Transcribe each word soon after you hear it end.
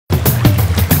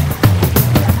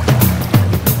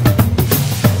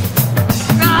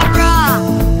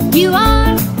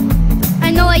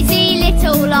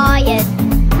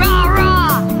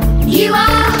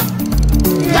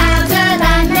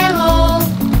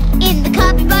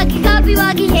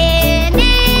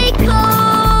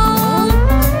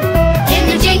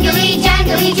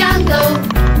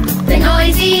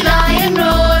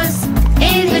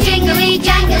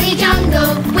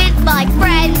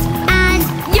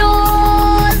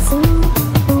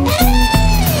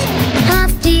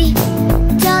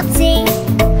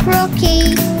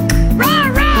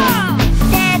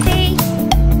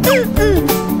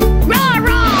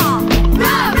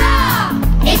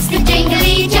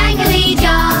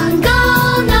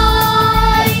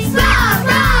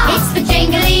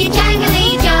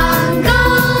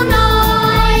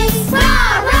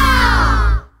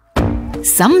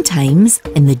Sometimes,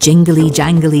 in the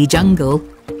jingly-jangly jungle,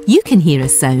 you can hear a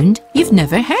sound you've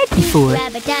never heard before.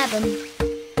 Rabba-dabbum.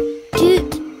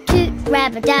 Toot, toot,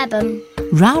 rabba-dabbum.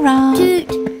 Ra-ra. Toot,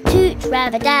 toot,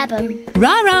 rabba-dabbum.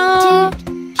 Ra-ra.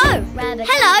 Oh,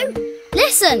 hello.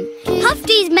 Listen,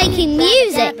 Hufty's making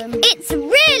music. It's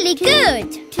really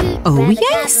good. Oh,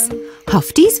 yes.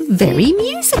 Hufty's very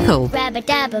musical.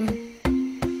 Rabba-dabbum.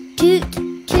 Toot,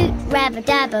 toot,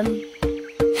 rabba-dabbum.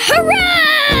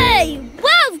 Hooray!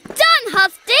 Well done,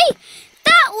 Hufty.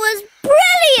 That was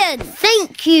brilliant.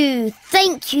 Thank you,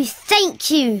 thank you, thank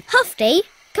you. Hufty,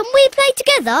 can we play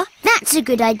together? That's a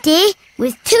good idea.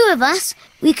 With two of us,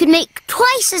 we could make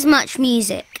twice as much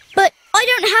music. But I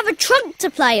don't have a trunk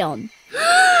to play on.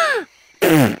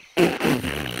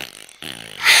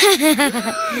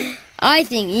 I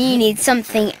think you need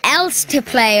something else to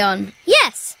play on.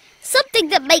 Yes, something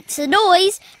that makes a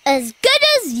noise as good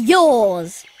as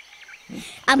yours.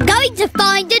 I'm going to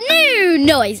find a new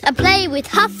noise. A play with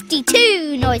Hufty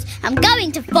too noise. I'm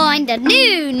going to find a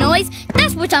new noise.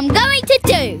 That's what I'm going to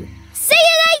do. See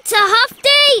you later,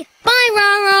 Hufty. Bye,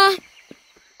 Rara.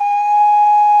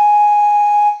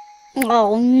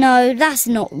 Oh, no, that's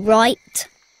not right.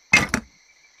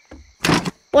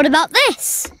 What about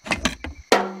this?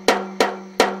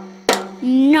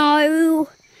 No.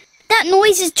 That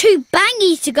noise is too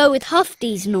bangy to go with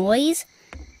Hufty's noise.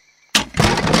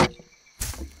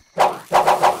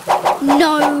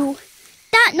 No.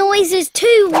 That noise is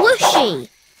too whooshy.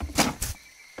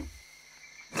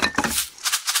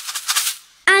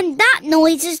 And that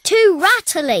noise is too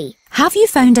rattly. Have you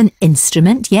found an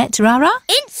instrument yet, Rara?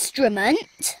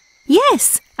 Instrument?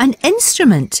 Yes, an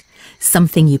instrument.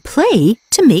 Something you play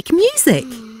to make music.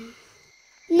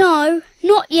 No,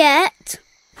 not yet.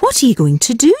 What are you going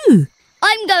to do?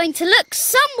 I'm going to look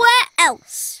somewhere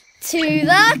else. To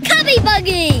the cubby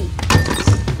buggy.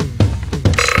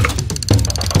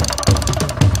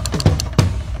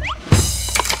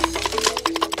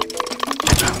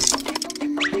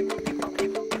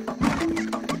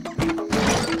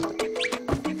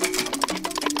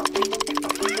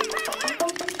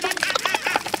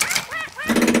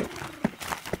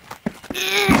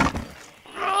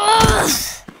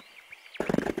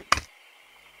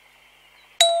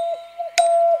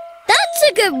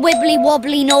 Good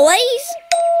wibbly-wobbly noise,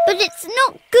 but it's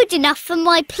not good enough for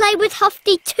my play with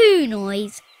Hufty 2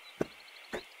 noise.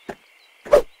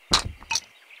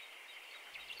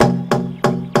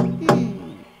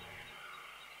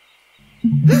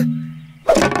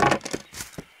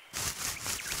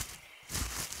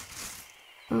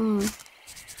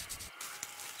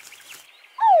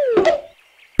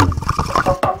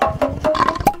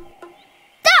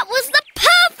 That was the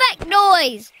perfect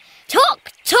noise!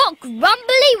 Tock, tock,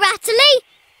 rumbly, rattly,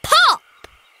 pop!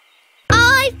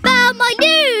 I found my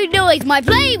new noise, my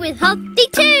play with Hufty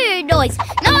 2 noise.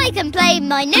 Now I can play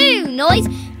my new noise.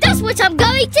 That's what I'm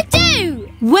going to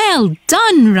do. Well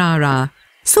done, Rara.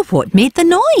 So what made the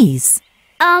noise?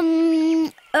 I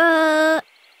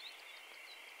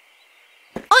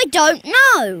don't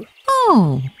know.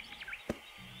 Oh.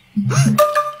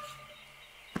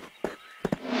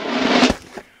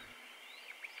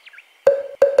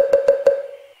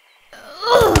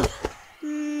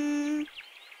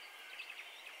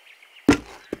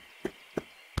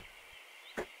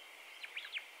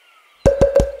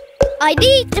 I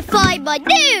need to find my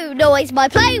new noise, my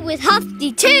play with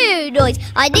Hufty 2 noise.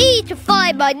 I need to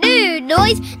find my new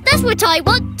noise. That's what I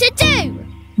want to do.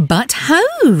 But how,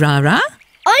 Rara?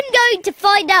 I'm going to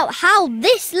find out how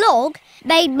this log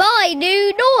made my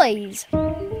new noise.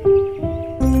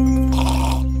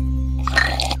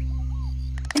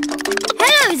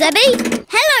 Hello, Zebby.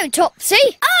 Hello,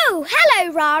 Topsy. Oh,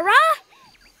 hello, Rara.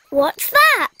 What's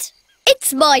that?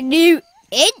 It's my new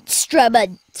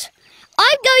instrument.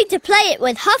 I'm going to play it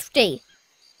with Hufty.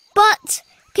 But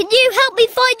can you help me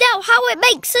find out how it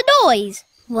makes a noise?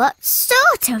 What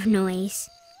sort of noise?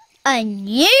 A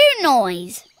new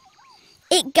noise.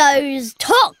 It goes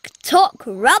tock, tock,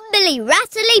 rumbly,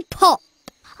 rattly, pop.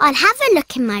 I'll have a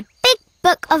look in my big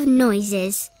book of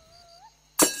noises.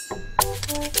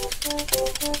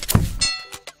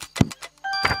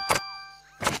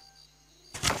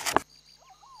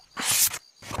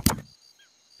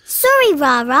 Sorry,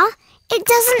 Rara. It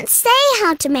doesn't say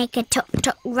how to make a tock,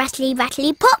 tock, rattly,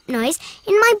 rattly, pop noise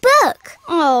in my book.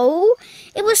 Oh,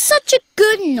 it was such a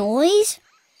good noise.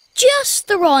 Just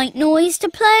the right noise to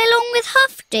play along with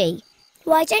Hufty.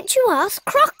 Why don't you ask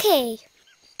Crocky?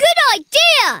 Good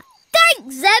idea!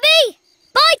 Thanks, Zebby!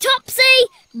 Bye, Topsy!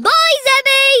 Bye,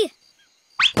 Zebby!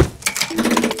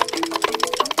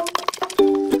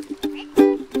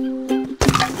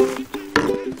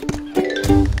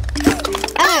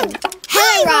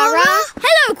 Raas.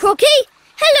 Hello, Crocky.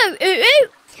 Hello, Oo.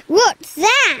 What's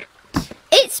that?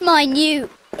 It's my new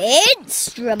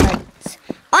instrument.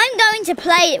 I'm going to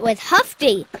play it with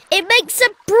Huffy. It makes a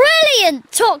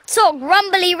brilliant tock-tock,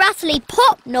 rumbly-rattly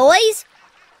pop noise.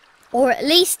 Or at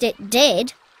least it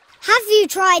did. Have you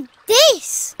tried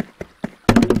this?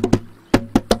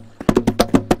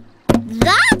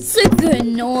 That's a good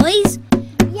noise.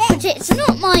 Yes. But it's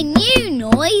not my new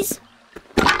noise.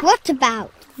 What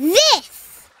about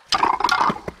this?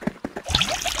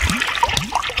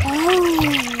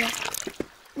 Oh,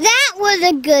 that was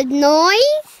a good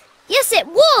noise. Yes, it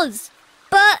was.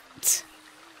 But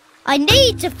I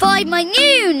need to find my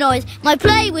new noise. My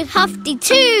play with Huffy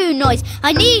 2 noise.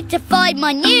 I need to find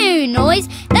my new noise.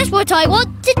 That's what I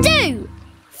want to do.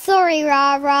 Sorry,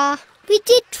 Raas. We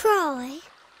did try.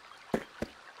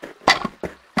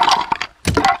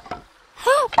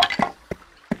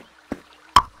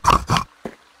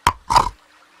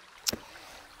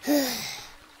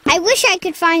 I wish I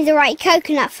could find the right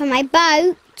coconut for my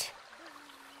boat.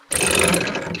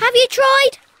 Have you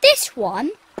tried this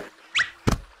one?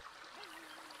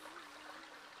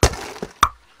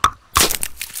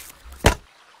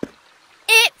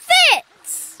 It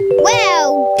fits!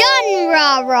 Well done,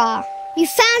 Raas. You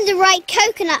found the right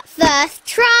coconut first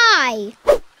try.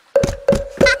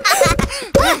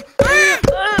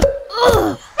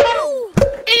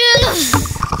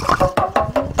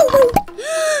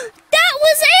 That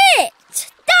was it!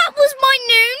 That was my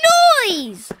new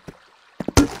noise!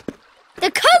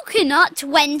 The coconut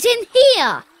went in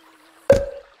here.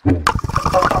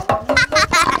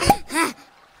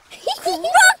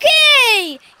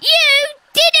 Rocky! You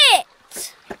did it!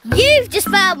 You've just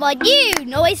found my new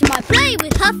noise, my play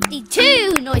with Huffy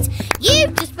 2 noise.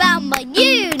 You've just found my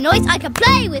new noise, I can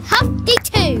play with Huffy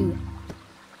 2.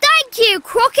 Thank you,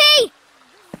 Crocky!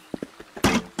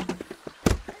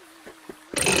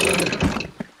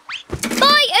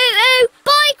 Bye, Oo!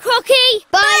 Bye, Crocky!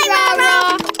 Bye,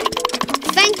 Raas.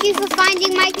 Thank you for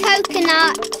finding my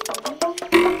coconut.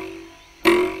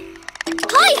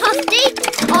 Hi, Huffy!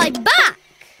 I'm back!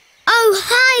 Oh,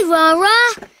 hi,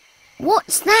 Raas.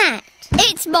 What's that?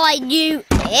 It's my new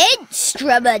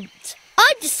instrument.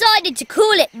 I've decided to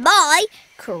call it my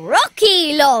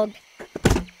crocky log.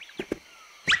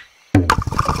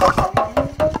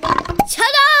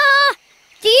 Ta-da!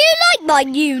 Do you like my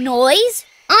new noise?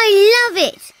 I love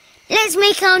it. Let's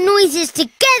make our noises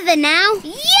together now.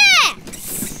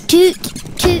 Yes! Toot,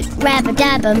 toot,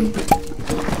 rabba-dabbum.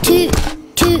 Toot,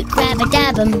 toot,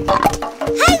 rabba-dabbum.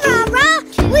 Hey,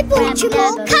 Raas, we brought you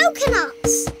more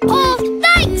coconuts. Oh,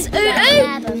 thanks,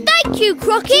 Oo! Thank you,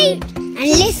 Crocky! And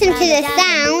listen to the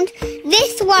sound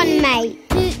this one made.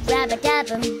 Toot,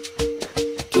 rabba-dabbum.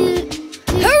 Toot,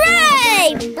 toot,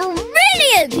 Hooray!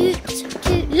 Brilliant!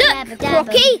 Look,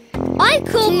 Crocky, I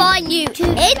call my new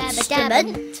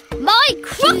instrument my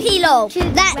crocky log.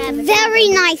 That's very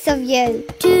nice of you.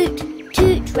 Toot,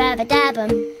 toot, rabba-dabbum.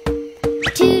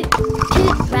 Toot,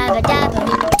 toot, rabba-dabbum.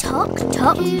 Tock,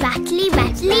 tock, rattly,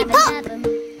 rattly, pop.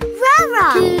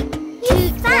 Raas,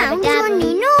 you found your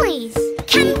new noise.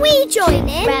 Can we join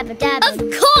in? Of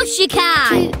course you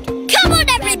can. Come on,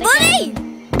 everybody.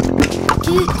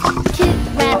 Toot, toot,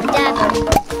 rabba-dabbum.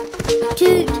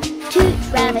 Toot, toot,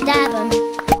 rabba-dabbum.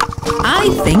 I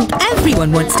think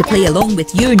everyone wants to play along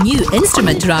with your new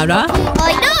instrument, Raas.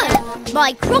 I know.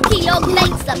 My crocky log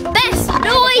makes the best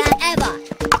noise ever.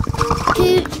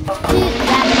 Toot, toot,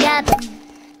 rabba-dabbum.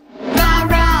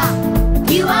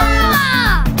 Raas, you are